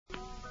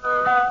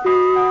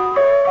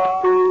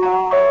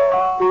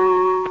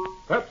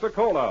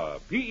Pepsi-Cola,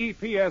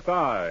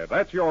 P-E-P-S-I.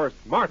 That's your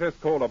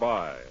smartest cola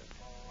buy.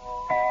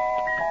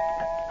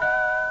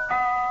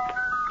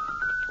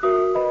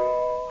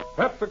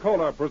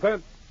 Pepsi-Cola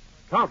presents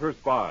Counter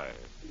Spy.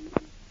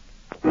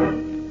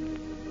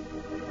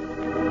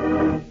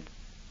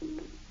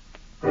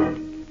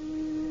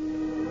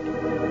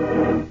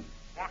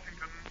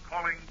 Washington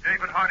calling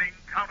David Harding,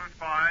 Counter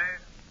Spy.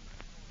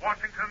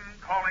 Washington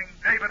calling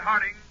David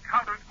Harding,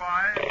 Counter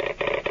Spy.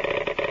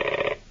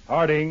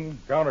 Harding,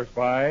 Counter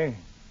Spy,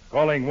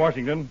 calling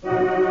Washington.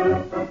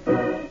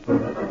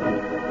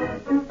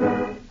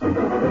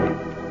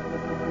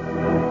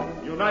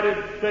 United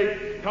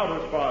States Counter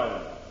Spy,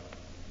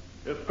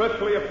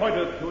 especially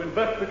appointed to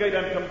investigate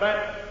and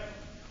combat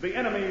the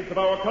enemies of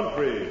our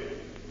country,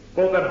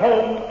 both at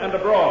home and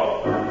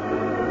abroad.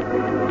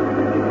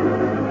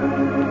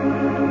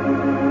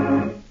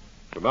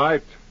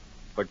 Tonight,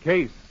 the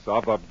case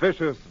of a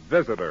vicious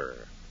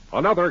visitor.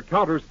 Another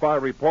Counter Spy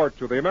report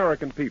to the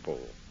American people.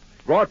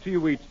 Brought to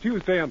you each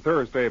Tuesday and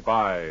Thursday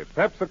by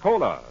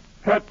Pepsi-Cola.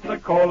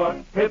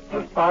 Pepsi-Cola, hits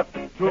the spot.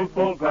 2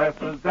 full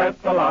glasses,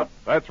 that's a lot.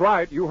 That's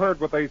right, you heard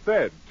what they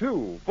said.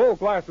 2 full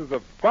glasses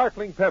of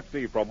sparkling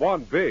Pepsi from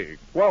one big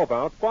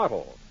 12-ounce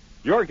bottle.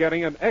 You're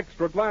getting an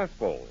extra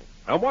glassful.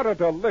 And what a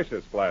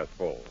delicious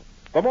glassful.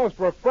 The most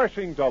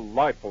refreshing,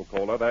 delightful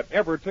cola that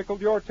ever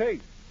tickled your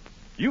taste.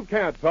 You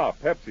can't top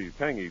Pepsi's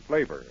tangy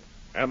flavor.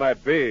 And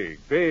that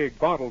big, big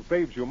bottle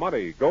saves you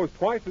money, goes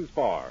twice as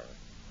far.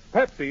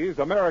 Pepsi's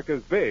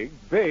America's big,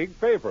 big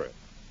favorite.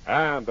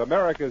 And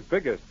America's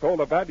biggest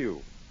cola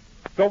value.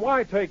 So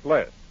why take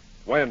less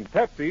when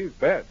Pepsi's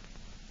best?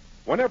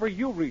 Whenever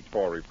you reach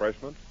for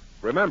refreshment,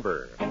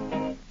 remember,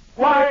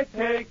 Why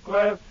take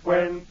less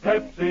when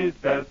Pepsi's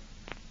best?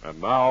 And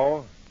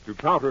now, to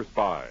Counter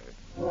Spy.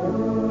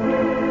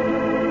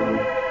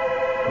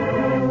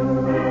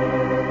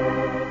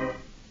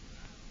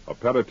 A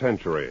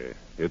penitentiary,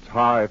 its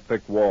high,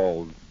 thick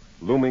walls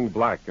looming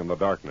black in the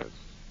darkness.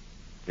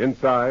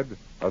 Inside,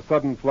 a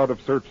sudden flood of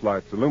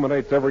searchlights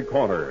illuminates every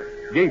corner.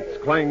 Gates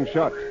clang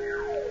shut.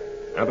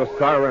 And a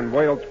siren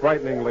wails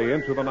frighteningly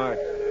into the night.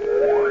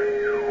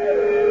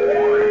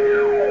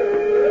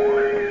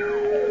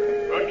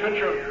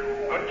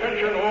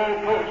 Attention all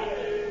posts.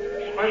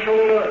 Special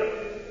alert.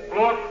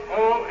 Block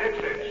all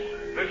exits.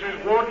 This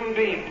is Warden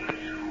Dean.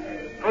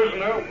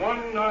 Prisoner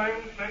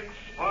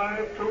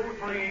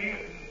 196523,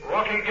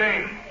 Rocky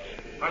Gaines.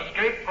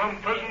 Escaped from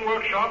prison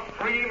workshop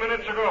 3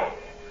 minutes ago.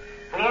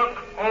 Block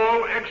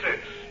all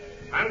exits.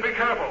 And be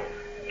careful.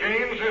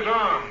 Gaines is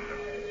armed.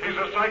 He's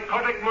a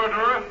psychotic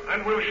murderer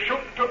and will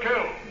shoot to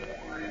kill.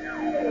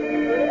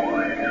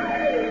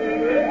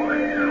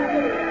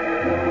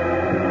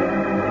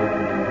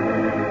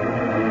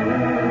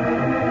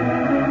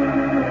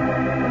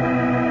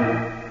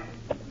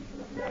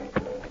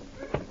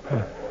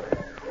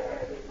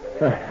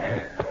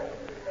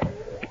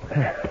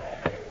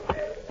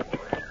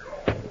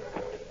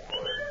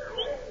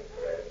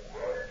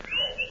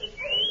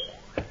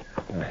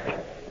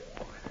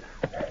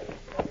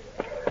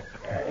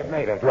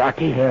 Made it,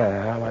 Rocky.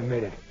 Yeah, well, I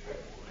made it.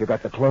 You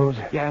got the clothes?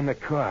 Yeah, in the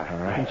car. All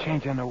right. I can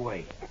change on the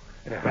way.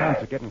 The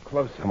bands are getting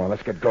closer. Come on,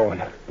 let's get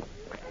going. Oh,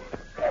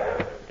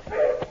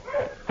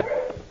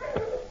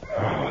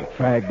 I'm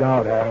fagged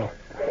out, Al.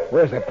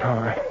 Where's that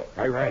car?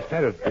 Right where I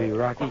said it'd be,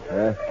 Rocky.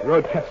 Huh? The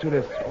road cuts through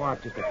this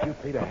swamp just a few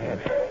feet ahead.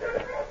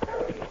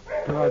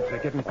 Dogs are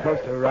getting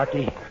closer,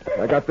 Rocky.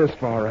 I got this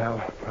far,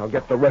 Al. I'll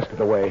get the rest of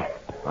the way.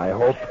 I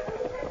hope.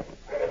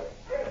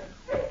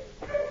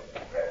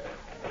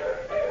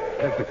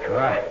 There's the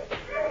car.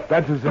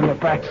 Dudds is in the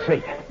back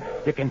seat.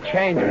 You can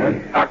change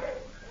when...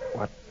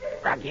 What?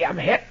 Rocky, I'm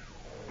hit.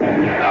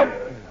 A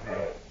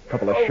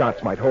couple of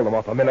shots might hold him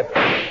off a minute.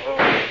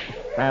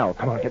 Al,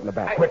 come on, get in the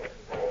back, quick.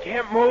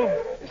 Can't move.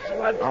 The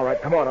slud's... All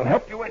right, come on, I'll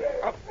help you in.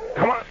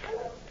 Come on.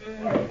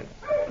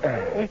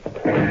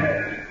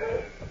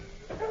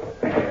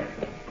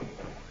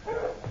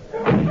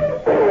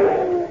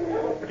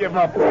 Give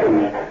up.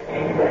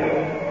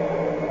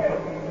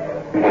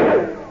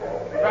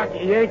 Rocky,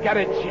 you ain't got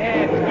a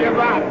chance. Give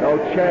up. No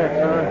chance,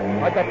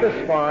 huh? I got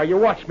this far. You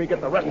watch me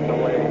get the rest of the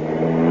way.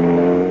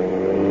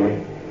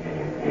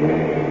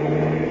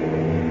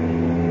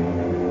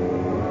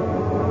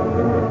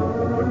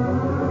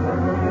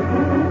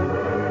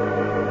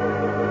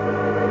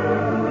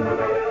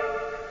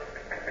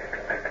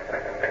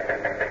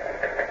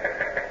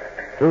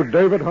 To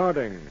David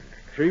Harding,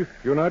 Chief,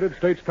 United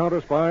States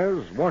Counter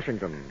Spies,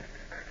 Washington.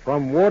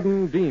 From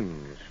Warden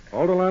Deans,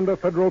 Alderlander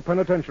Federal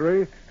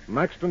Penitentiary,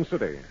 Maxton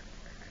City.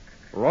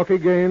 Rocky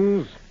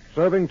Gaines,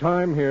 serving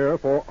time here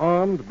for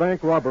armed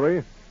bank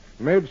robbery,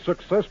 made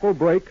successful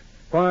break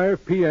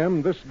 5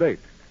 p.m. this date.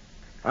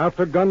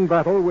 After gun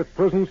battle with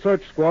prison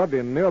search squad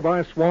in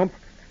nearby swamp,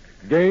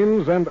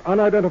 Gaines and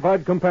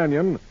unidentified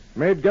companion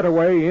made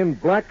getaway in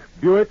black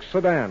Buick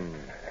sedan.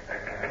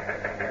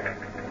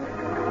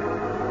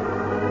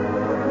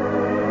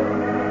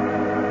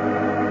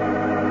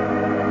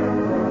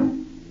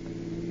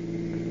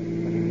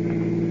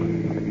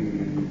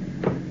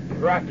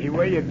 Rocky,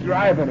 where you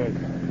driving us?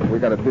 We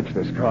gotta ditch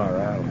this car,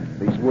 Al.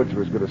 These woods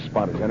are as good a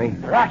spot as any.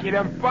 Rocky,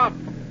 them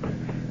bumps.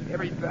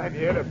 Every time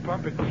you hit a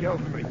bump, it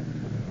kills me.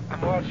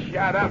 I'm all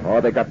shot up.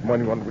 Oh, they got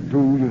money one would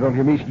do. You don't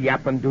hear me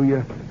yapping, do you?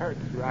 Hurts,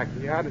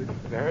 Rocky. How does it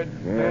hurt?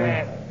 Yeah.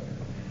 Bad.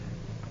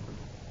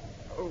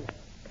 Oh,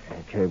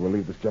 Okay, we'll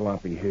leave this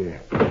jalopy here.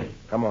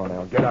 Come on,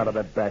 Al. Get out of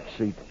that back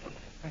seat.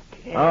 I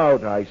can't.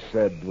 Out, I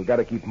said. We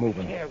gotta keep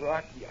moving. I can't,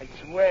 Rocky. I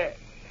swear.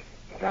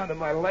 Down to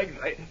my legs,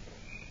 I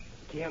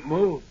can't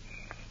move.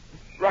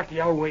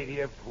 Rocky, I'll wait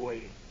here for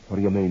you. What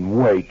do you mean,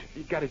 wait?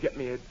 You gotta get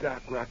me a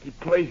doc, Rocky.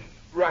 Please.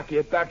 Rocky,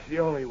 a doc's the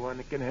only one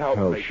that can help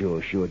Oh, me.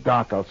 sure.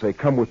 Doc, I'll say,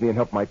 come with me and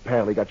help my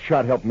pal. He got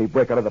shot helping me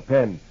break out of the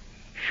pen.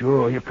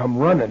 Sure, you come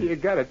running. You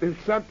gotta do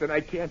something. I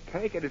can't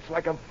take it. It's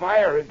like a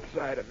fire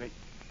inside of me.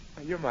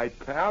 You're my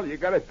pal. You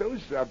gotta do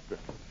something.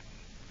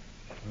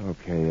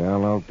 Okay,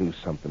 Al, I'll do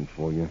something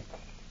for you.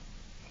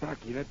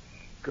 Rocky, that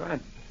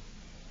gun.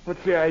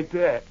 What's the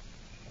idea?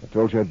 I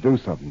told you I'd do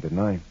something, didn't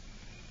I?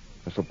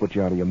 This'll put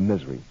you out of your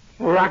misery.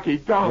 Rocky,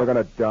 don't. You're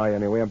gonna die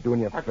anyway. I'm doing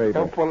you a Rocky, favor.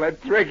 don't pull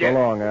that trigger. So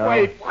long, Al.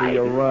 Wait. See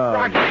you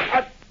around.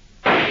 Rocky,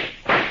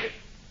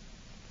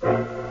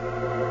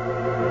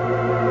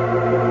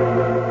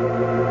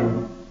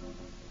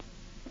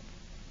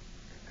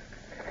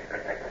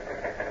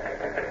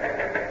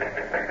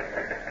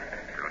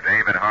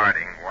 David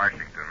Harding,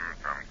 Washington,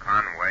 from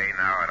Conway,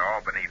 now at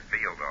Albany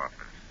Field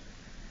Office.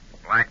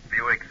 Black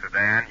Buick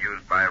sedan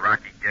used by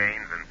Rocky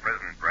Gaines in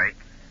prison break,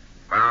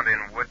 found in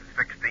woods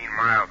 16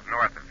 miles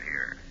north of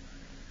here.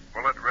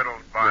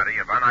 Bullet-riddled body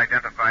of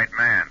unidentified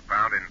man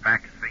found in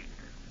back seat.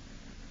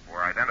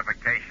 For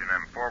identification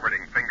and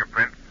forwarding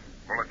fingerprints,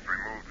 bullets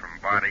removed from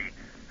body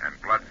and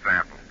blood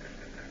samples.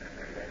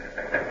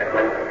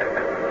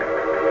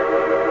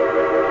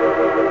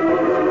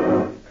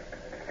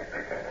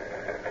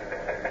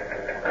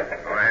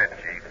 Go ahead,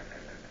 Chief.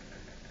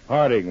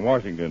 Harding,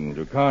 Washington,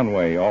 to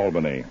Conway,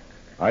 Albany.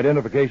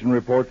 Identification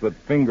reports that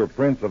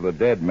fingerprints of the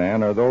dead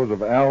man are those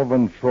of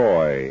Alvin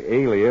Troy,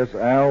 alias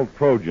Al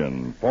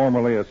Trojan,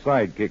 formerly a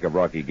sidekick of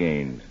Rocky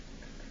Gaines.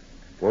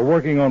 We're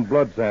working on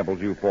blood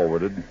samples you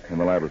forwarded in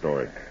the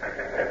laboratory.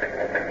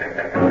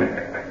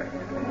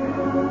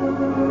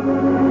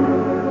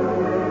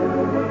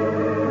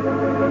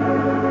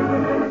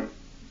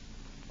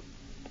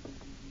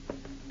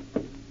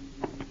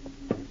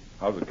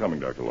 How's it coming,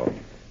 Dr. Lawton?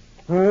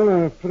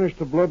 Well, I finished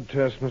the blood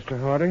test, Mr.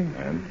 Harding.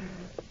 And?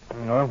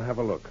 Well, have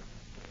a look.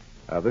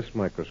 This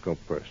microscope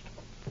first.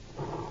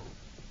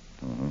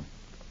 Uh-huh.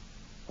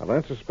 Now,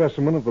 that's a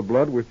specimen of the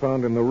blood we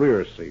found in the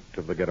rear seat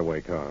of the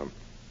getaway car.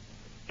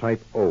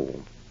 Type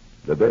O.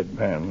 The dead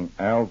man,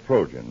 Al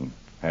Trojan,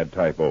 had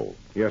type O.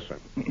 Yes, sir.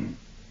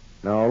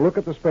 Now, look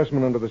at the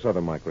specimen under this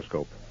other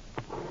microscope.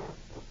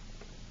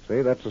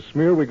 See, that's a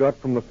smear we got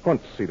from the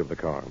front seat of the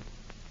car.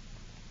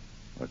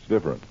 That's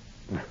different.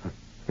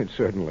 It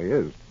certainly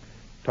is.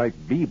 Type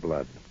B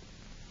blood.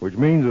 Which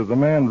means that the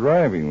man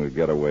driving the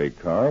getaway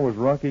car was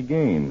Rocky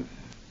Gaines.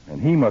 And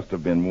he must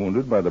have been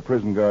wounded by the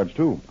prison guards,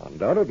 too.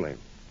 Undoubtedly.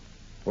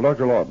 Well,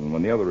 Dr. Lawton,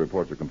 when the other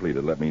reports are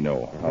completed, let me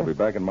know. Uh-huh. I'll be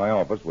back in my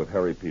office with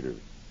Harry Peters.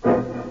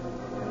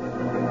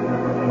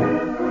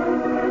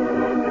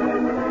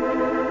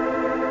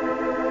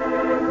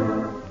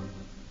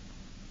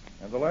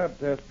 And the lab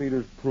test,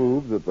 Peters,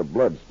 proved that the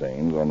blood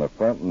stains on the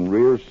front and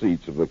rear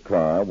seats of the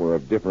car were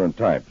of different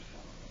types.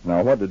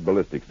 Now, what did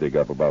ballistics dig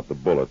up about the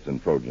bullets in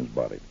Trojan's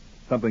body?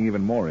 Something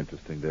even more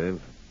interesting,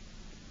 Dave.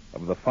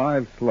 Of the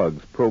 5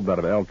 slugs probed out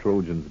of Al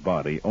Trojan's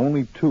body,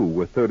 only 2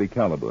 were .30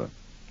 caliber.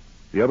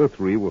 The other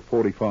 3 were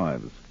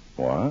 .45s.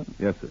 What?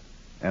 Yes, sir.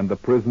 And the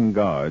prison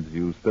guards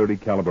used .30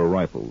 caliber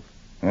rifles.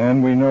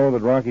 And we know that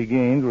Rocky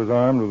Gaines was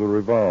armed with a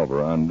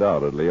revolver,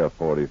 undoubtedly a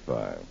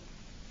 .45.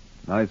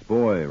 Nice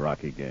boy,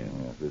 Rocky Gaines.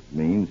 Yes, this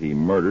means he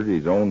murdered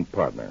his own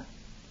partner.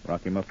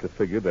 Rocky must have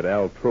figured that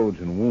Al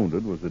Trojan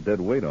wounded was a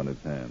dead weight on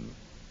his hands.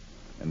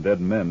 And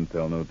dead men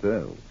tell no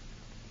tales,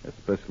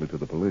 especially to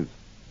the police.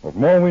 Well,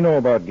 from all we know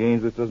about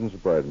Gaines, this doesn't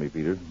surprise me,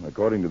 Peter.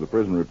 According to the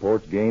prison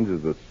reports, Gaines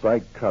is the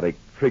psychotic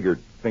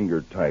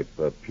trigger-finger type,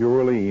 a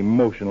purely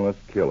emotionless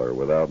killer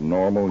without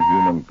normal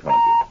human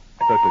conscience.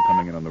 Special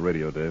coming in on the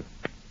radio, Dave.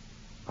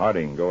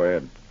 Harding, go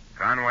ahead.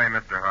 Conway,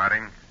 Mr.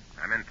 Harding.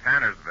 I'm in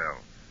Tannersville.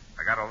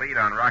 I got a lead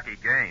on Rocky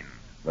Gaines.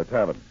 Let's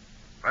have it.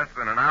 Less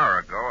than an hour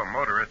ago, a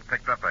motorist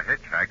picked up a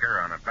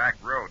hitchhiker on a back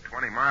road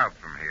 20 miles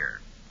from here.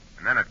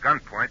 And then at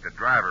gunpoint, the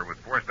driver was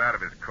forced out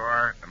of his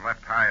car and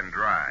left high and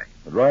dry.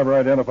 The driver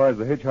identifies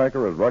the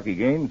hitchhiker as Rocky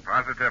Gaines?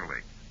 Positively.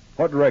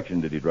 What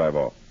direction did he drive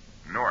off?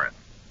 North.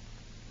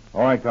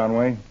 All right,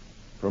 Conway.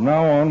 From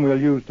now on, we'll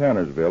use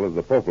Tannersville as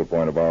the focal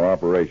point of our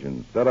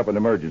operations. Set up an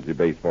emergency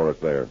base for us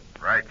there.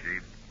 Right,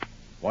 Chief.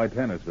 Why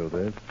Tannersville,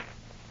 Dave?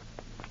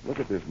 Look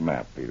at this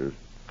map, Peters.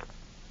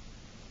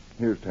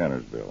 Here's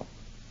Tannersville,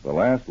 the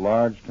last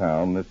large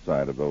town this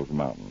side of those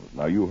mountains.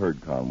 Now, you heard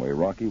Conway.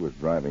 Rocky was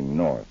driving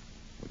north.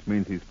 Which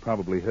means he's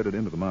probably headed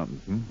into the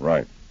mountains,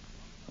 Right.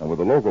 And with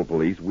the local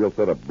police, we'll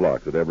set up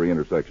blocks at every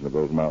intersection of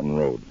those mountain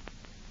roads.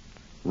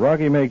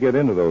 Rocky may get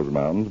into those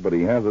mountains, but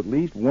he has at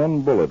least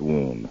one bullet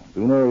wound.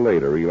 Sooner or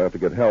later, he'll have to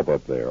get help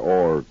up there,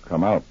 or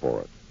come out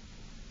for it.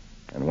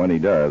 And when he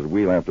does,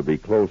 we'll have to be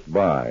close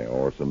by,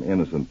 or some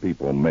innocent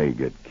people may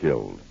get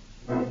killed.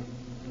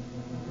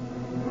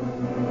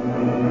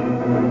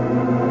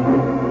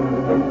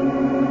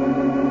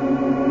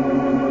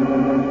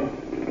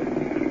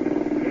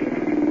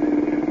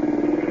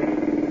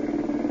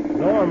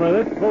 Norma,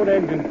 this boat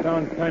engine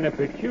sounds kind of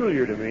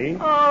peculiar to me.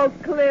 Oh,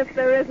 Cliff,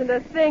 there isn't a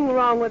thing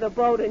wrong with a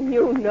boat, and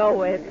you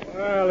know it.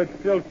 Well, it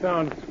still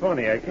sounds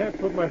funny. I can't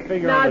put my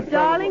finger on Now, the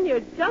darling,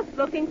 you're just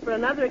looking for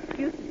another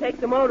excuse to take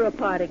the motor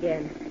apart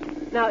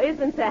again. Now,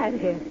 isn't that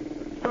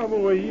it?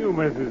 Trouble with you,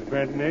 Mrs.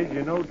 Benton, is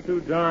you know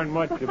too darn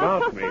much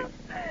about me.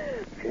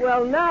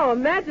 Well, now,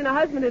 imagine a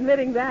husband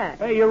admitting that.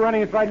 Hey, you're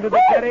running us right into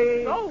the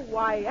jetty. Oh,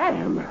 I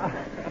am.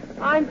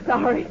 I'm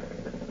sorry.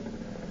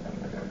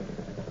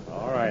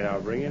 All right,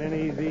 I'll bring it in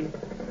easy.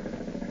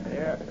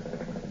 There.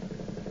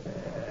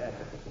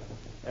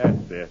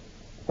 That's it.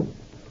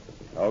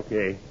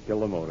 Okay, kill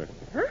the motor.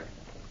 Huh?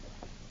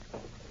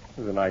 This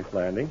was a nice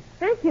landing.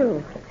 Thank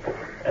you.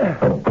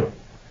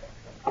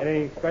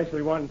 Anything special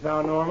you want in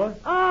town, Norma?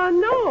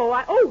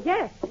 No. Oh,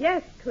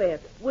 yes,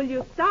 Cliff. Will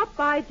you stop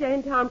by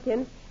Jane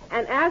Tompkins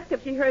and ask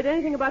if she heard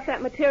anything about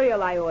that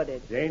material I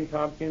ordered? Jane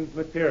Tompkins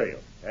material.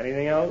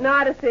 Anything else?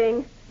 Not a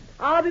thing.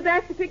 I'll be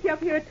back to pick you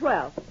up here at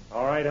 12.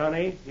 All right,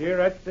 honey. Here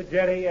at the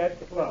jetty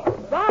at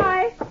 12.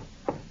 Bye.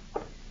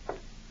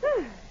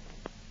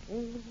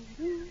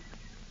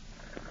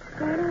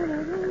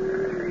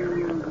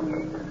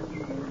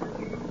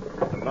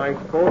 Nice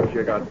boat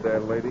you got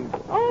there, lady.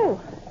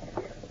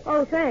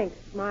 Oh, thanks.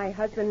 My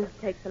husband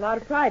takes a lot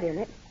of pride in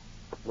it.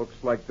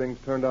 Looks like things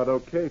turned out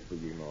okay for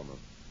you, Norma.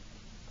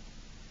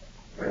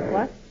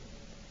 What?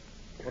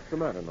 What's the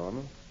matter,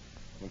 Norma?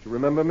 Don't you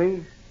remember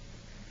me?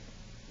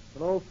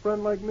 An old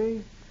friend like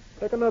me?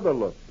 Take another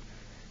look.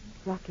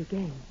 Rocky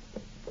Gaines.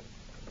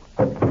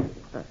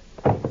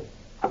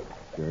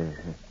 Sure.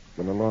 It's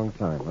been a long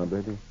time, huh,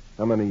 baby?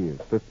 How many years?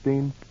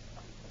 15?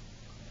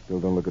 Still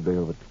don't look a day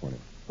over 20.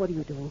 What are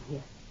you doing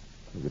here?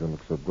 You don't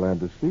look so glad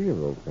to see your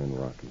old friend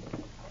Rocky.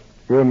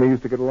 You and me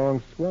used to get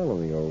along swell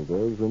in the old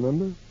days,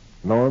 remember?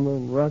 Norma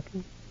and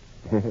Rocky?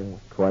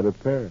 Quite a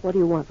pair. What do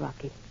you want,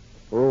 Rocky?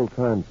 For old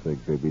time's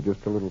sake, baby,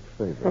 just a little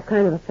favor. What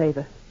kind of a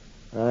favor?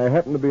 I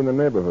happened to be in the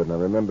neighborhood, and I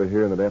remember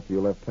hearing that after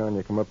you left town,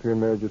 you come up here and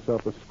married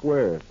yourself a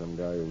square, some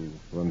guy who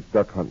runs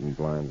duck hunting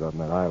blinds out on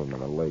that island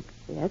on a lake.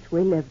 Yes,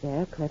 we live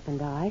there, Cliff and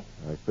I.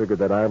 I figured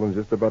that island's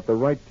just about the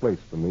right place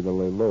for me to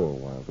lay low a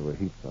while till the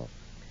heat's off.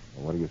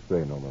 Well, what do you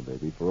say, Norma,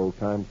 baby? For old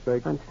time's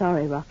sake? I'm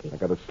sorry, Rocky. I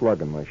got a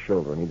slug in my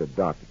shoulder. I need a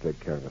doc to take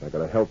care of it. I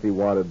got a healthy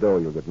wad of dough.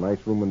 You'll get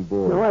nice room and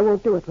board. No, I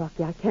won't do it,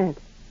 Rocky. I can't.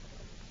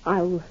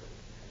 I'll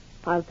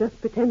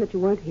just pretend that you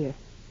weren't here.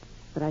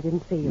 But I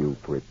didn't see you. You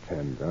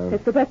pretend, huh?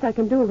 It's the best I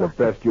can do, The Rocky.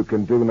 best you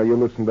can do. Now, you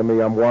listen to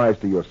me. I'm wise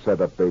to your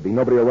setup, baby.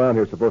 Nobody around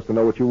here is supposed to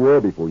know what you were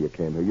before you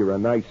came here. You're a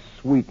nice,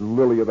 sweet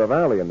lily of the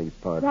valley in these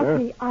parts,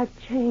 Rocky, I've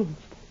changed.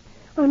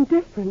 I'm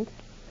different.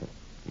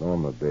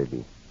 Norma,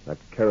 baby. That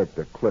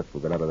character Cliff who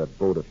got out of that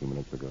boat a few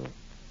minutes ago.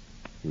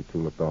 You two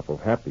looked awful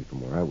happy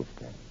from where I was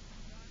standing.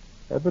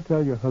 Ever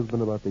tell your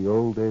husband about the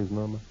old days,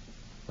 Norma?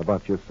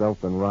 About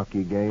yourself and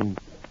Rocky Gaines?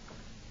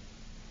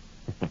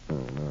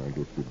 No, I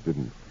guess you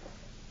didn't.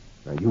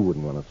 Now, you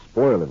wouldn't want to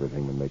spoil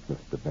everything and make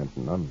Mr.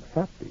 Benton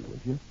unhappy,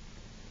 would you?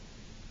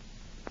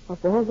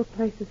 Of all the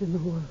places in the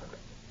world,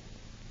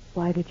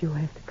 why did you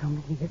have to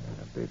come here?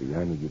 Baby,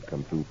 I knew you'd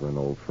come through for an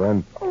old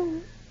friend.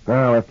 Oh.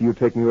 Now, after you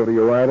take me over to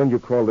your island, you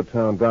call the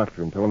town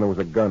doctor and tell him there was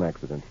a gun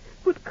accident.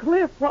 But,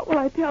 Cliff, what will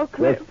I tell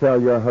Cliff? Let's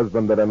tell your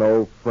husband that an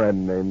old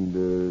friend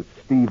named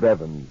Steve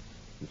Evans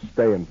is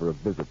staying for a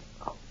visit.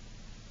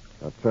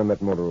 Now, turn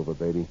that motor over,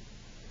 baby.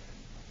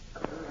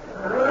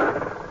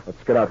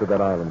 Let's get out to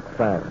that island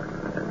fast.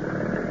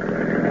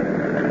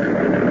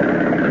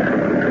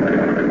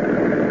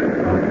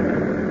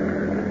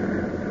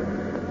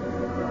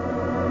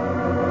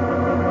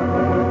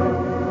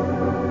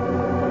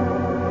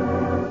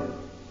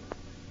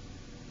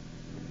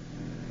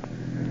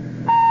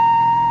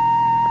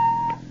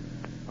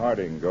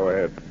 Harding, go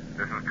ahead.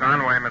 This is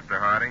Conway, Mr.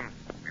 Harding.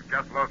 We've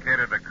just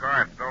located the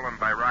car stolen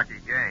by Rocky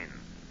Gaines.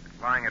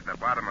 It's lying at the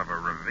bottom of a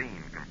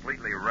ravine,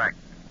 completely wrecked.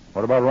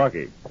 What about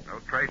Rocky? No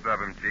trace of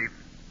him, Chief.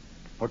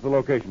 What's the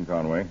location,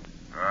 Conway?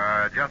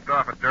 Just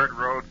off a dirt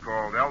road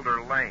called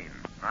Elder Lane,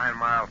 9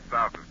 miles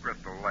south of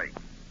Crystal Lake.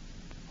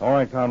 All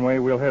right, Conway,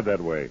 we'll head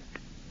that way.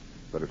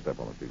 Better step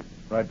on it, Pete.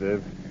 Right,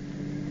 Dave.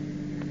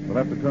 We'll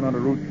have to turn onto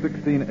Route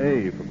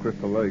 16A for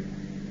Crystal Lake.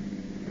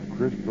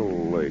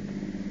 Crystal Lake.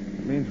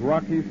 It means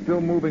Rocky's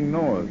still moving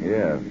north.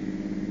 Yes.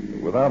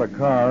 Without a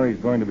car, he's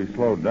going to be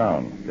slowed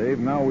down. Dave,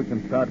 now we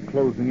can start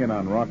closing in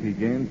on Rocky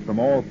Gaines from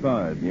all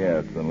sides.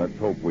 Yes, and let's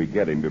hope we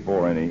get him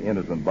before any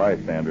innocent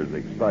bystanders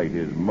excite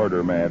his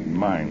murder-mad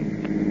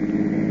mind.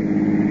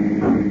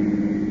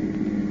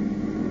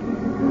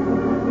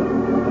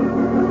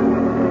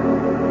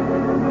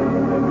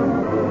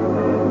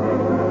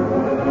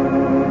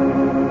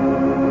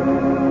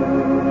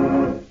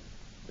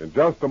 In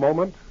just a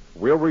moment,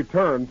 we'll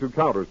return to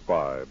Counter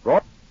Spy,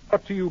 brought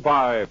to you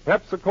by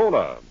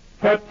Pepsi-Cola.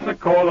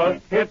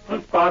 Pepsi-Cola hits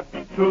the spot.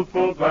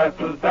 Truthful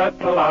glasses,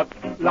 that's a lot.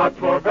 Lots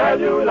more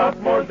value, lots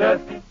more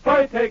zest.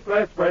 Why take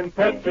less when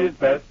Pepsi's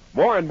best?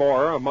 More and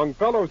more, among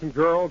fellows and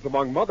girls,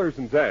 among mothers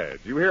and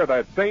dads, you hear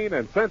that sane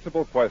and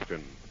sensible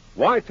question.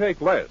 Why take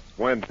less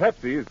when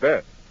Pepsi is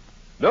best?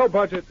 No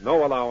budget,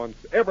 no allowance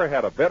ever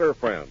had a better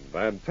friend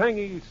than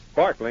tangy,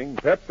 sparkling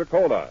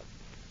Pepsi-Cola.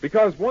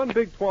 Because one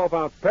big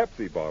 12-ounce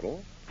Pepsi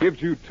bottle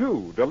gives you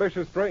 2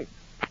 delicious drinks.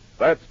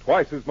 That's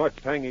twice as much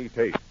tangy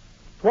taste,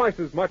 twice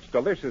as much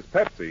delicious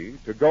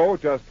Pepsi to go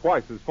just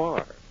twice as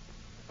far.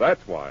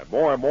 That's why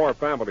more and more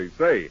families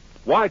say,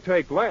 why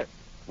take less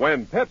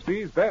when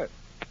Pepsi's best?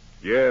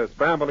 Yes,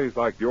 families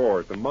like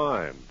yours and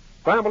mine,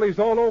 families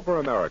all over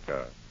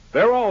America,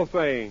 they're all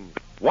saying,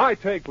 why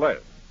take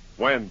less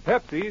when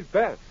Pepsi's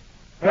best?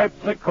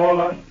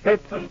 Pepsi-Cola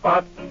hits the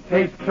spot.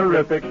 Tastes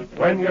terrific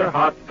when you're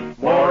hot.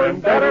 More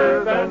and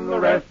better than the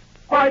rest.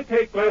 Why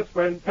take less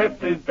when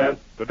Pepsi's best?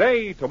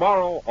 Today,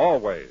 tomorrow,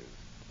 always.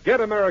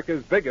 Get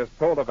America's biggest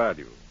cola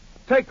value.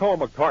 Take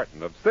home a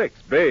carton of 6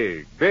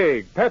 big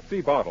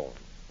Pepsi bottles.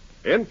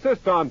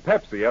 Insist on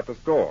Pepsi at the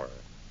store.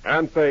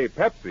 And say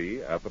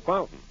Pepsi at the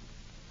fountain.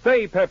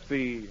 Say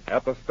Pepsi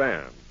at the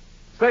stand.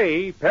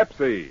 Say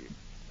Pepsi.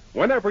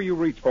 Whenever you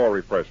reach for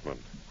refreshment,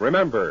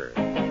 remember,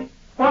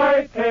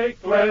 why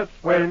take less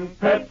when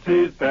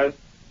Pepsi's best?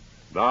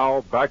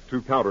 Now, back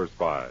to Counter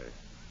Spy.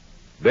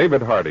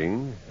 David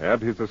Harding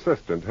and his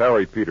assistant,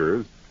 Harry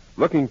Peters,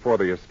 looking for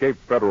the escaped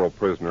federal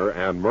prisoner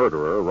and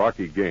murderer,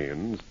 Rocky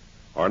Gaines,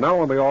 are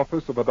now in the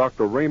office of a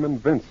Dr.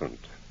 Raymond Vincent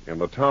in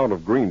the town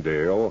of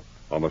Greendale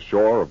on the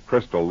shore of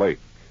Crystal Lake.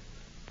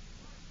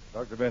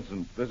 Dr.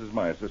 Vincent, this is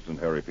my assistant,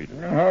 Harry Peters.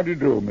 How do you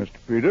do, Mr.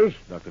 Peters?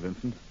 Dr.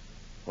 Vincent.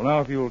 Well,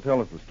 now, if you'll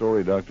tell us the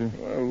story, Doctor.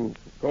 Well,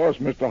 of course,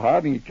 Mr.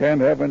 Harding, it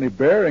can't have any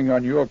bearing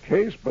on your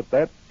case, but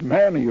that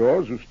man of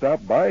yours who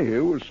stopped by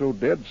here was so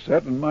dead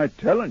set on my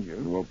telling you.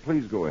 Well,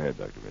 please go ahead,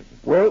 Dr.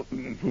 Vincent. Well,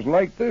 it was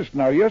like this.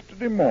 Now,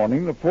 yesterday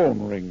morning, the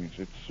phone rings.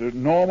 It's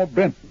Norma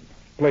Benton,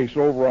 place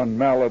over on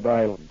Mallard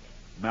Island.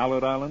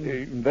 Mallard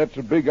Island? That's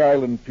a big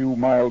island a few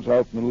miles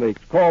out in the lake.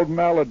 It's called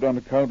Mallard on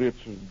account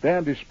it's a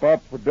dandy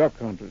spot for duck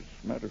hunters.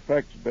 Matter of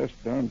fact, it's the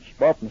best darn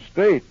spot in the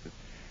state.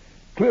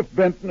 Cliff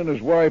Benton and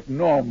his wife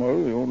Norma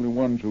are the only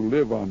ones who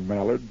live on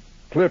Mallard.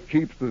 Cliff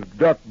keeps the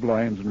duck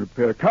blinds in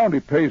repair. County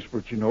pays for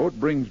it, you know. It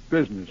brings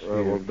business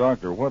here. Well,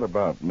 Doctor, what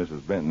about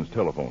Mrs. Benton's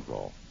telephone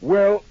call?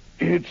 Well,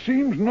 it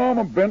seems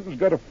Norma Benton's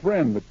got a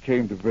friend that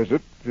came to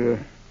visit.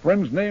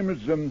 Friend's name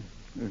is,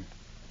 it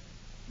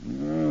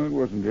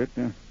wasn't it.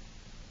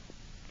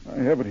 I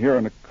have it here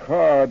on a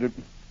card.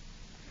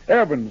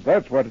 Evans,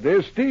 that's what it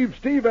is.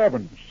 Steve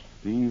Evans.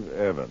 Steve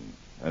Evans.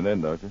 And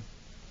then, Doctor?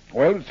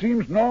 Well, it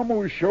seems Norma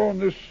was showing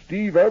this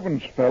Steve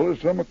Evans fella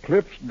some of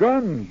Cliff's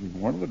guns, and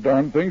one of the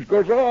darn things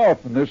goes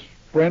off, and this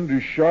friend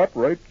is shot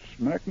right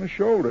smack in the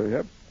shoulder. You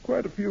have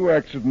quite a few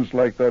accidents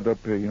like that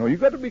up here. You know, you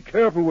got to be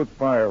careful with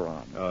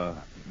firearms.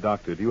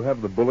 Doctor, do you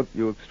have the bullet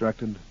you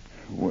extracted?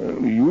 Well,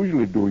 you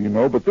usually do, you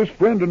know, but this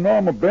friend of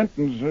Norma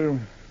Benton's,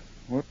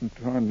 what in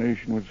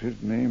tarnation was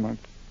his name?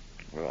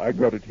 I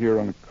got it here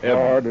on a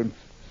card. Evans.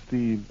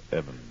 Steve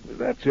Evans.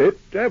 That's it,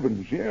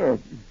 Evans, yeah.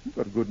 You've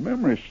got a good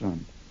memory,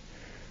 son.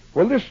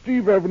 Well, this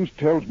Steve Evans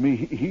tells me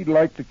he'd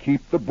like to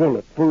keep the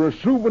bullet for a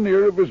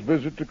souvenir of his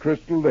visit to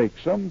Crystal Lake.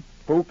 Some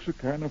folks are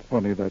kind of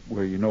funny that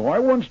way, you know. I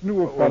once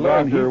knew a fellow...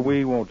 Well, Doctor,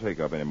 we won't take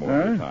up any more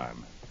of your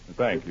time.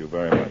 Thank you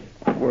very much.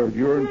 Well,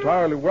 you're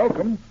entirely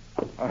welcome.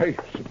 I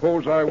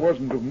suppose I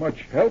wasn't of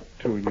much help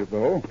to you,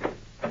 though.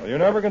 Well, you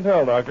never can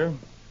tell, Doctor.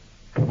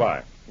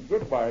 Goodbye.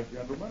 Goodbye,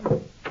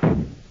 gentlemen.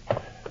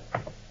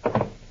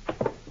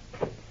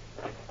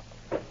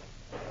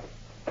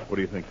 What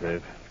do you think,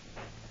 Dave?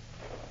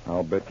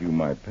 I'll bet you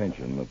my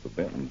pension that the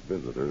Benton's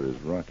visitor is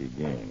Rocky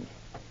Gaines.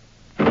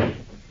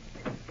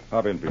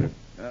 Hop in, Peter.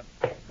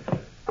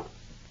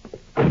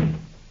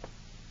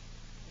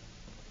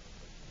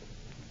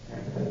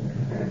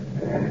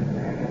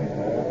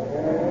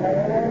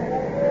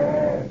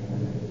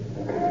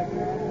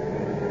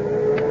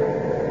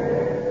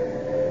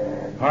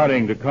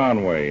 Harding to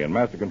Conway in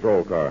Master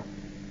Control car.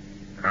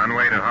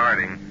 Conway to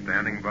Harding,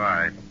 standing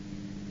by.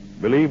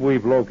 Believe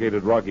we've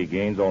located Rocky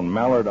Gaines on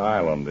Mallard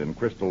Island in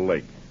Crystal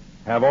Lake.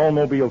 Have all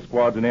mobile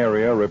squads in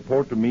area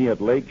report to me at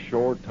Lake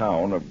Shore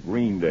town of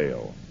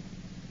Greendale.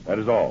 That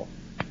is all.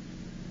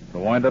 The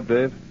wind-up,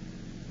 Dave?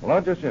 Well,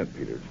 not just yet,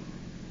 Peters.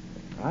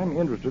 I'm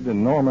interested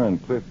in Norma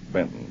and Cliff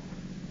Benton.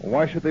 Well,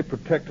 why should they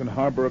protect and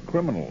harbor a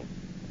criminal?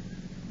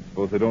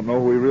 Suppose they don't know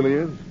who he really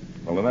is?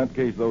 Well, in that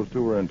case, those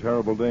two are in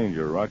terrible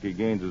danger. Rocky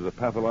Gaines is a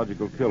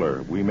pathological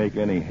killer. If we make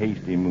any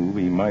hasty move,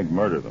 he might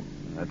murder them.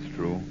 That's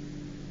true.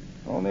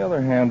 On the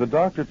other hand, the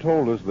doctor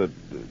told us that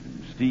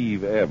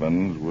Steve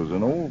Evans was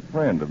an old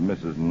friend of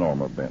Mrs.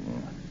 Norma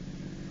Benton.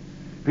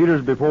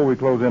 Peters, before we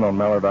close in on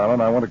Mallard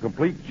Island, I want a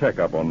complete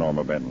checkup on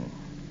Norma Benton.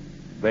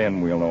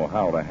 Then we'll know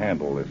how to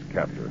handle this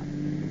capture.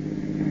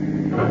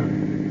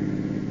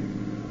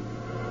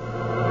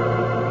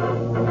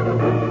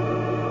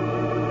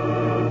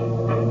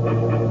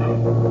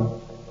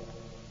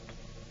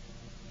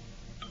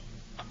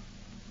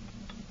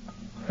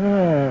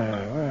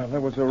 Well,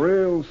 that was a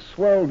real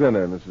swell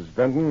dinner, Mrs.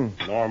 Benton.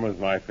 Norma's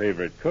my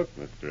favorite cook,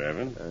 Mr.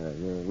 Evans.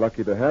 You're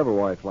lucky to have a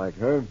wife like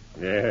her.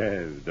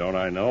 Yes, don't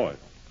I know it?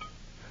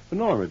 But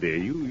Norma, dear,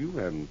 you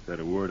haven't said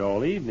a word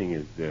all evening.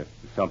 Is there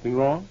something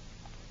wrong?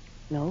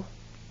 No,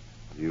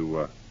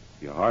 You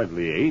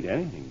hardly ate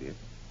anything, dear.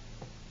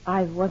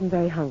 I wasn't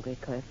very hungry,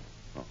 Cliff.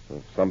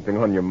 Something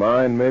on your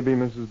mind, maybe,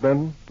 Mrs.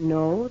 Benton?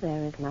 No,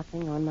 there is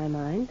nothing on my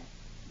mind.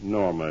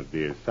 Norma,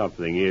 dear,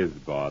 something is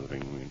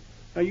bothering me.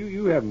 Now,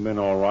 you haven't been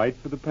all right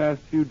for the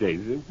past few days.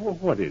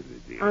 What is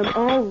it, dear? I'm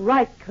all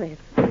right, Cliff.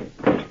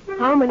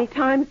 How many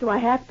times do I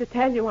have to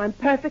tell you I'm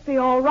perfectly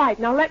all right?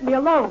 Now let me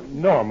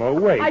alone. Norma,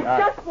 wait. I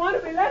just want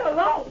to be let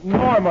alone.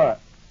 Norma!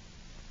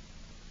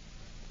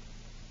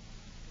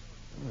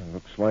 Well,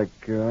 looks like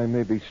I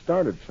maybe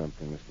started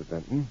something, Mr.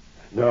 Benton.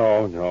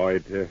 No,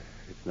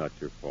 it's not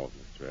your fault,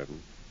 Mr.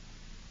 Evans.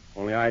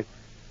 Only I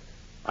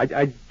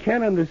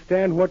can't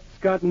understand what's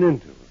gotten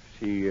into her.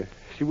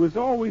 She was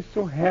always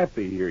so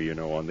happy here,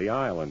 on the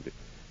island.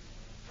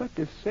 Such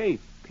a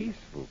safe,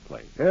 peaceful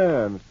place.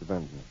 Yeah, Mr.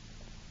 Benton.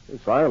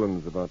 This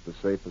island's about the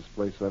safest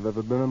place I've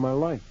ever been in my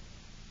life.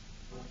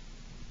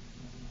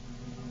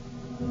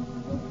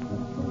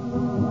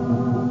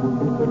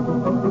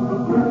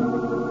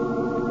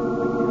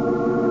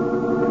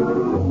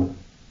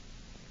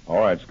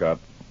 All right, Scott.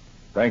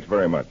 Thanks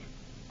very much.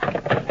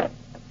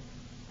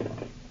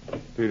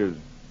 Peters,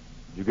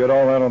 did you get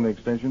all that on the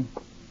extension?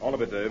 All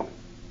of it, Dave.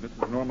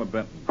 Mrs. Norma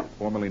Benton,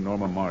 formerly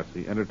Norma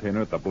Marcy,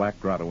 entertainer at the Black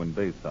Grotto in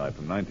Bayside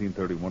from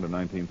 1931 to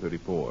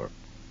 1934.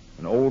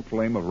 An old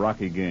flame of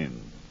Rocky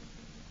Gaines.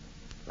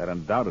 That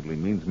undoubtedly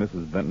means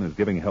Mrs. Benton is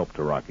giving help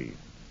to Rocky.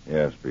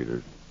 Yes,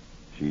 Peters.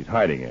 She's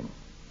hiding him.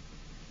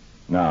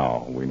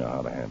 Now we know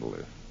how to handle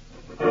this.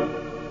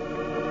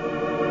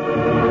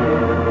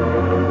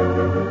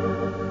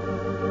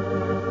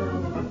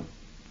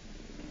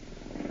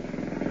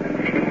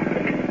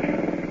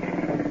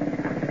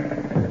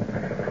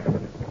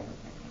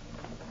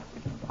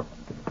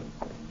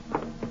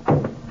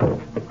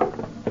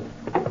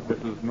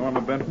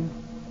 Norma Benton?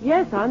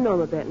 Yes, I'm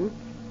Norma Benton.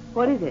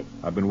 What is it?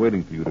 I've been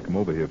waiting for you to come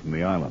over here from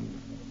the island.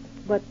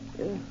 But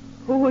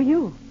who are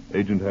you?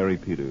 Agent Harry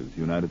Peters,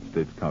 United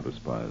States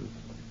Counterspies.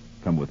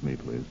 Come with me,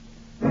 please.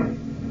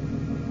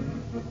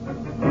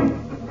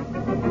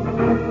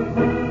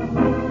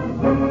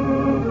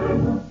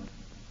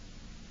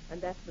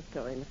 And that's the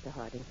story, Mr.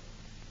 Harding.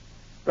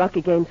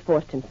 Rocky Gaines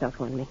forced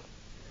himself on me.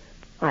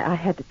 I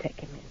had to take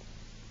him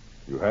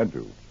in. You had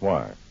to.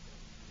 Why?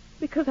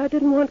 Because I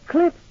didn't want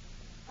Cliff.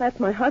 That's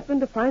my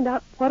husband to find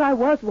out what I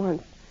was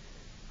once.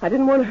 I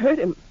didn't want to hurt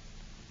him.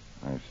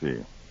 I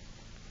see.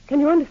 Can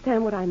you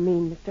understand what I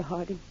mean, Mr.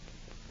 Harding?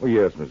 Well,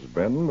 yes, Mrs.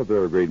 Benton, but there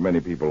are a great many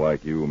people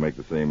like you who make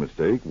the same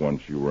mistake.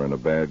 Once you were in a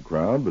bad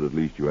crowd, but at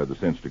least you had the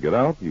sense to get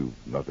out. You've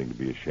nothing to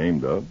be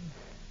ashamed of.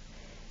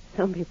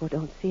 Some people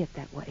don't see it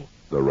that way.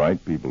 The right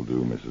people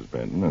do, Mrs.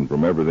 Benton, and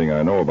from everything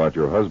I know about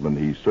your husband,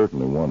 he's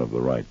certainly one of the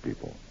right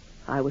people.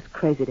 I was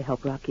crazy to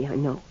help Rocky, I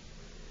know.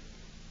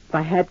 If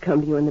I had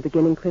come to you in the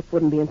beginning, Cliff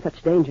wouldn't be in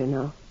such danger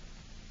now.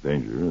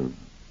 Danger?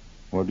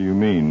 What do you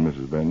mean,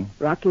 Mrs. Benton?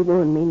 Rocky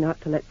warned me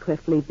not to let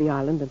Cliff leave the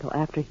island until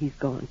after he's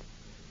gone.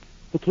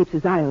 He keeps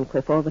his eye on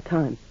Cliff all the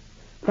time.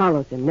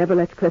 Follows him, never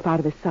lets Cliff out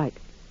of his sight.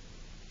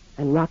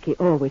 And Rocky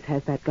always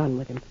has that gun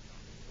with him.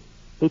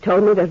 He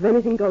told me that if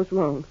anything goes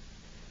wrong,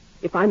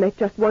 if I make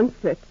just one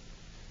slip,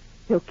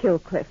 he'll kill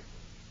Cliff.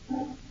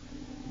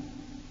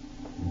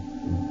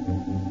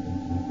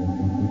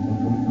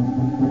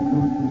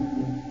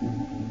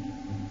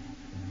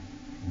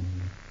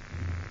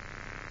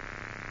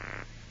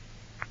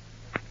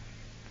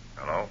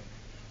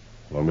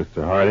 Hello,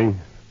 Mr. Harding.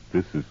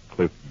 This is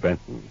Cliff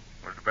Benton.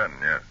 Mr. Benton,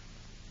 yes.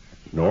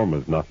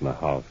 Norma's not in the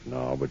house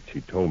now, but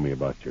she told me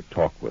about your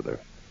talk with her.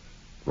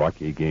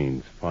 Rocky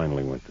Gaines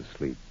finally went to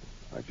sleep.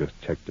 I just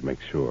checked to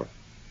make sure.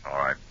 All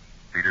right.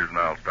 Peters and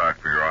I'll start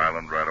for your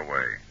island right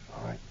away.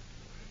 All right.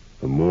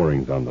 The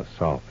mooring's on the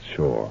south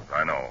shore.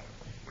 I know.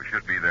 We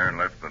should be there in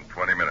less than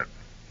 20 minutes.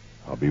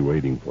 I'll be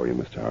waiting for you,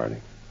 Mr.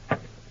 Harding.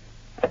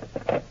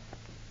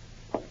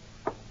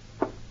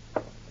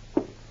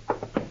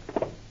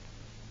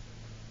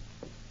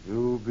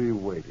 You'll be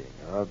waiting,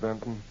 huh,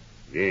 Benton?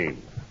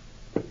 Gaines.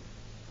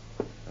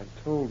 I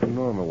told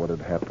Norma what had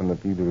happened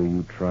if either of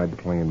you tried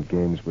playing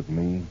games with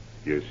me.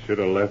 You should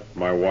have left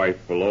my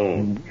wife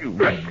alone.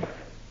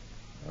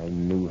 I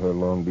knew her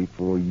long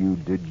before you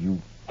did, you...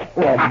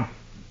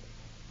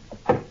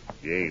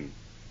 Gaines,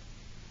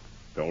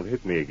 don't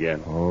hit me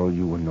again. All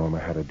you and Norma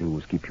had to do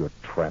was keep your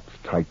traps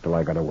tight till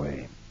I got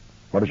away.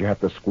 What did you have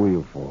to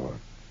squeal for?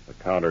 The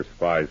counter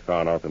spies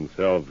found out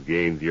themselves,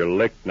 Gaines. You're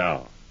licked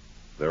now.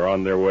 They're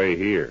on their way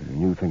here.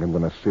 And you think I'm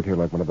going to sit here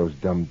like one of those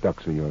dumb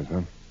ducks of yours,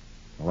 huh?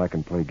 Well, I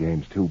can play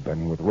games too,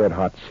 Ben, with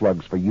red-hot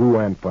slugs for you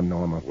and for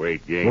Norma.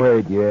 Wait, Gaines.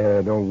 Wait,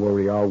 yeah, don't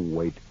worry, I'll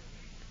wait.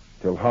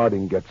 Till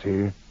Harding gets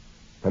here.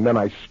 And then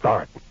I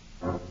start.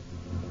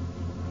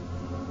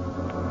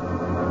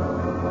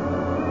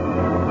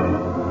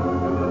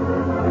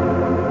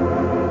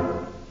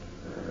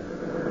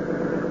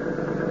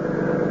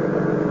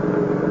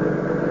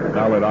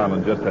 solid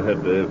island just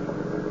ahead, Dave.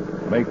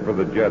 Make for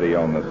the jetty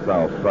on the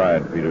south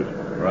side, Peters.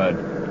 Right.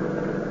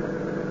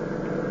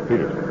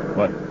 Peters.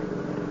 What?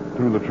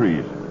 Through the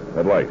trees.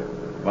 That light.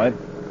 Light?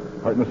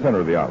 Right in the center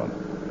of the island.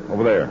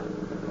 Over there.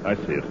 I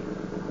see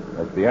it.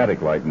 That's the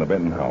attic light in the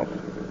Benton house.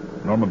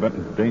 Norma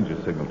Benton's danger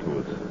signal to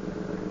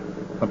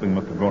us. Something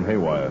must have gone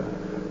haywire.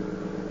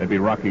 Maybe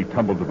Rocky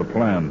tumbled to the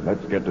plan.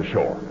 Let's get to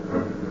shore.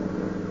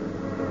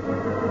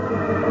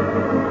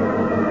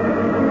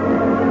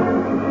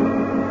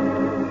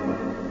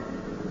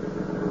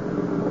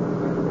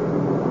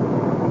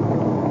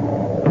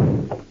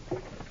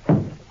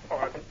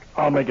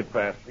 I'll make it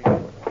fast.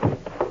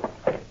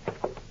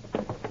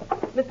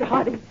 Mr.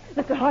 Harding.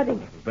 Mr. Harding.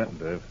 Mrs. Benton,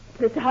 Dave.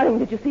 Mr. Harding,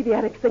 did you see the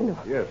attic signal?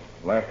 Yes.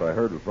 Last I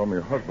heard was from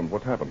your husband.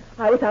 What happened?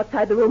 I was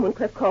outside the room when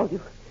Cliff called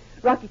you.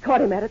 Rocky caught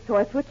him at it, so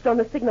I switched on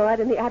the signal light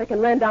in the attic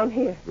and ran down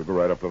here. We'll go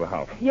right up to the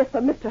house. Yes,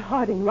 but Mr.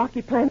 Harding,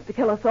 Rocky plans to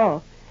kill us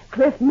all.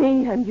 Cliff,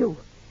 me, and you.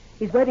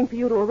 He's waiting for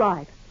you to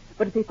arrive.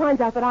 But if he finds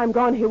out that I'm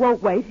gone, he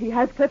won't wait. He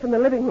has Cliff in the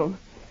living room.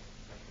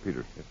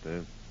 Peter. Yes,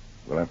 Dave?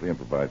 We'll have to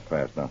improvise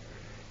fast now.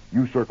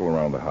 You circle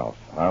around the house.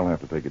 I'll have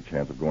to take a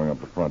chance of going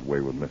up the front way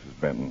with Mrs.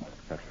 Benton.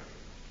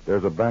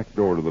 There's a back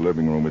door to the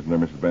living room, isn't there,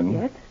 Mrs. Benton?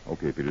 Yes.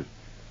 Okay, Peters.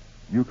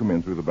 You come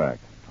in through the back.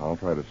 I'll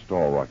try to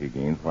stall Rocky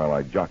Gaines while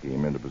I jockey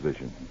him into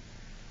position.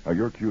 Now,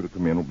 your cue to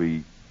come in will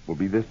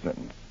be this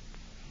sentence.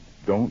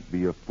 Don't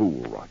be a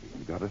fool, Rocky.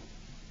 You got it?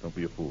 Don't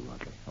be a fool,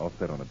 Rocky. All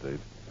set on it, Dave.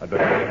 I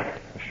better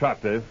a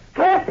shot, Dave.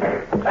 Cliff!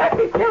 Cliff,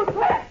 he's killed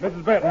Cliff!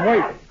 Mrs. Benton,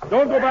 wait.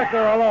 Don't go back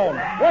there alone.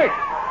 Wait!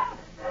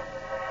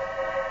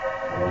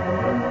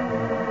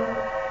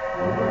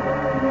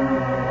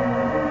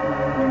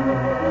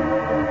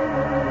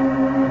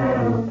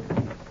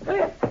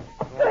 Cliff!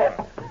 Cliff!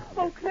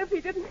 Oh, Cliff,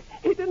 he didn't.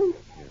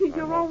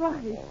 You're all right.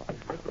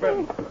 Mr.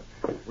 Benton,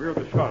 where's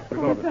the shots? We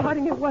Oh, noticed. Mr.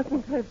 Harding, it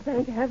wasn't Cliff.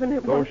 Thank heaven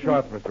it Those wasn't.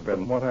 shots, Mr.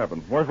 Benton. What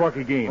happened? Where's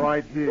Rocky Gaines?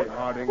 Right here,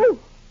 Harding. Ooh.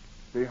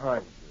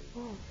 Behind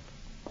you.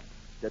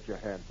 Get your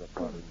hands up,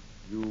 Harding.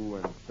 You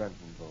and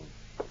Benton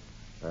both.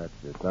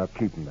 That's it. Now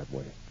keep them that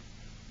way.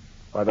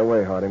 By the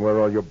way, Harding, where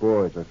are all your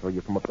boys? I saw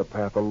you come up the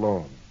path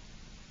alone.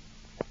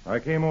 I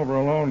came over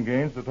alone,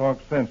 Gaines, to talk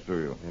sense to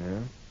you. Yeah?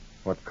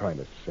 What kind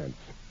of sense?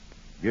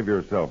 Give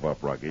yourself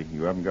up, Rocky.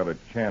 You haven't got a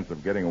chance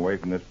of getting away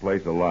from this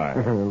place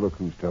alive. Look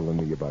who's telling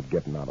me about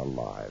getting out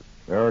alive.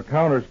 There are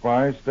counter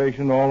spies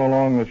stationed all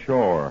along the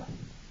shore.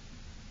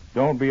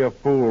 Don't be a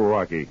fool,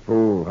 Rocky.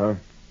 Fool, huh?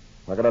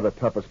 I got other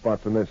tougher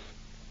spots than this.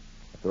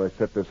 After I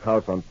set this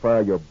house on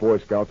fire, your Boy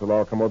Scouts will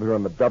all come over here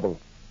on the double.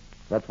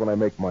 That's when I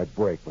make my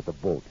break with the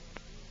boat.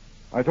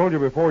 I told you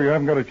before, you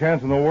haven't got a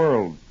chance in the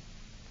world.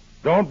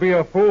 Don't be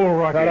a fool,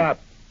 Rocky. Shut up.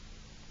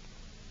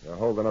 You're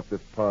holding up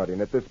this party,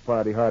 and at this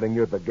party, Harding,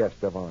 you're the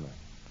guest of honor.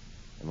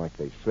 And like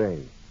they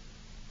say,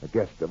 the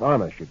guest of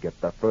honor should get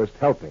the first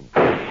helping.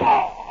 It's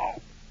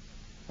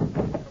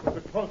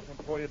a close one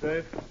for you,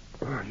 Dave.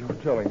 You're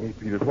telling me,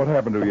 Peters, what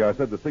happened to you? I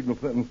said the signal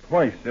sentence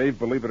twice. Dave,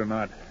 believe it or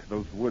not,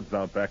 those woods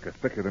out back are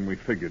thicker than we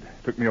figured.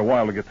 Took me a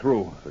while to get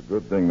through. It's a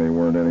good thing they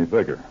weren't any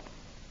thicker.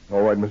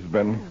 All right, Mrs.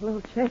 Benton. A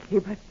little shaky,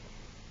 but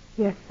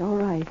yes, all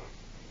right.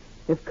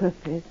 If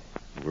Cliff is.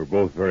 We're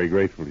both very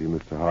grateful to you,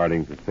 Mr.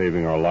 Harding, for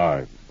saving our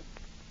lives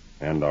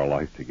and our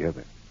life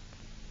together.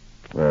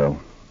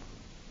 Well,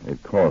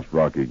 it cost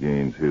Rocky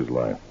Gaines his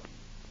life.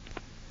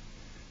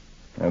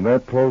 And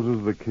that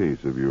closes the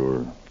case of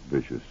your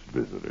vicious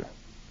visitor.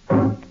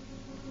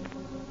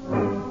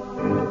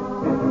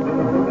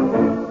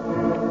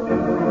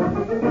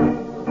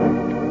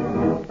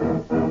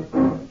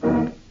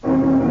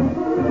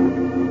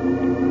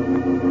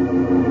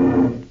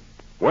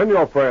 When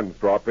your friends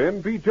drop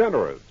in, be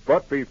generous,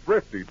 but be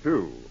thrifty,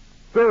 too.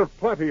 Serve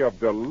plenty of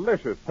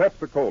delicious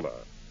Pepsi-Cola.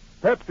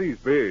 Pepsi's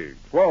big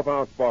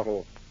 12-ounce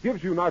bottle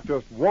gives you not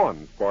just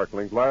one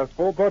sparkling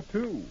glassful, but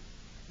two.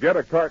 Get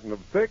a carton of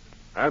 6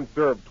 and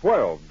serve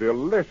 12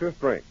 delicious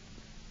drinks.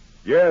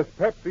 Yes,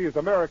 Pepsi is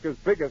America's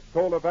biggest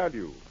cola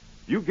value.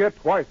 You get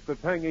twice the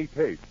tangy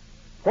taste,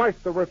 twice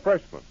the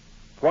refreshment,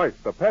 twice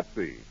the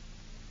Pepsi.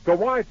 So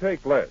why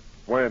take less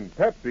when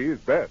Pepsi is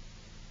best?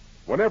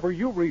 Whenever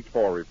you reach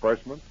for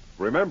refreshment,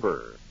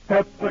 remember,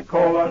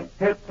 Pepsi-Cola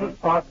hits the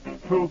spot.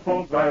 Two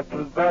full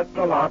glasses, that's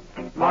a lot.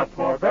 Lots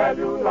more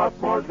value, lots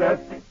more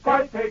zest.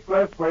 Why take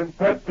less when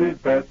Pepsi's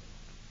best?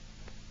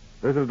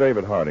 This is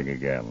David Harding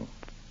again.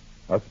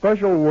 A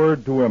special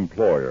word to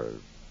employers.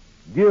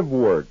 Give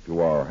work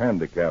to our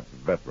handicapped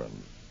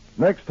veterans.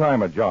 Next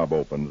time a job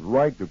opens,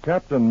 write to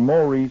Captain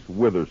Maurice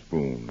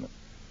Witherspoon,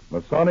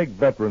 Masonic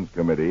Veterans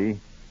Committee,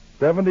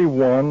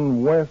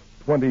 71 West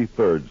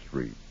 23rd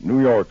Street,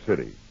 New York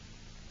City.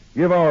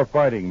 Give our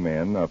fighting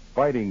men a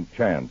fighting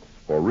chance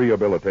for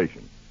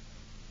rehabilitation.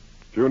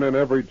 tune in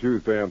every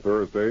Tuesday and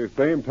Thursday,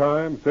 same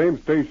time,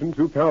 same station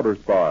to Counter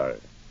Spy.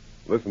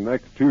 Listen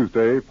next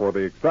Tuesday for the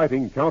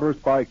exciting Counter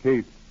Spy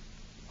case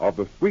of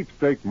the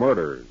sweepstake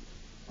murders.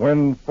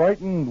 When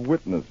frightened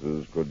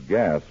witnesses could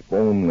gasp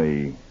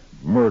only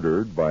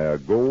murdered by a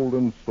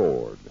golden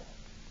sword.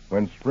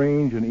 When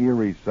strange and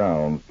eerie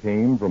sounds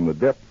came from the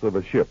depths of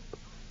a ship.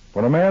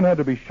 when a man had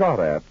to be shot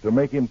at to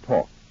make him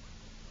talk.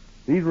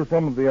 These were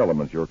some of the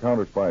elements your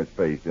counter spies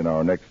faced in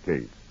our next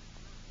case.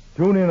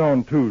 Tune in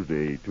on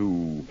Tuesday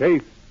to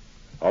Case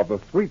of the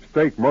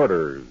Sweepstake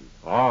Murders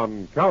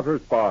on Counter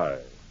Spy.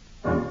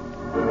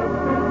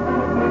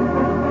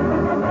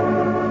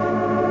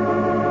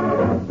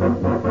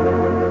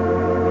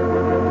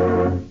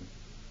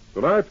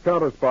 Tonight's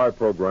Counter Spy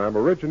program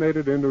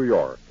originated in New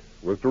York,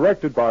 was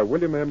directed by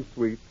William M.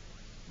 Sweet,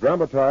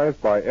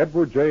 dramatized by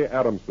Edward J.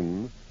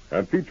 Adamson,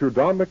 and featured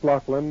Don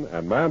McLaughlin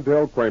and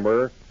Mandel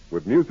Kramer,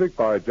 with music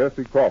by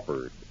Jesse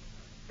Crawford.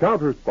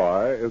 Counter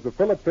Spy is a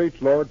Phillips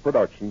H. Lord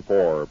production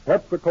for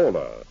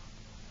Pepsi-Cola.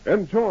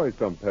 Enjoy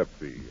some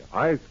Pepsi,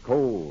 ice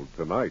cold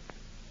tonight.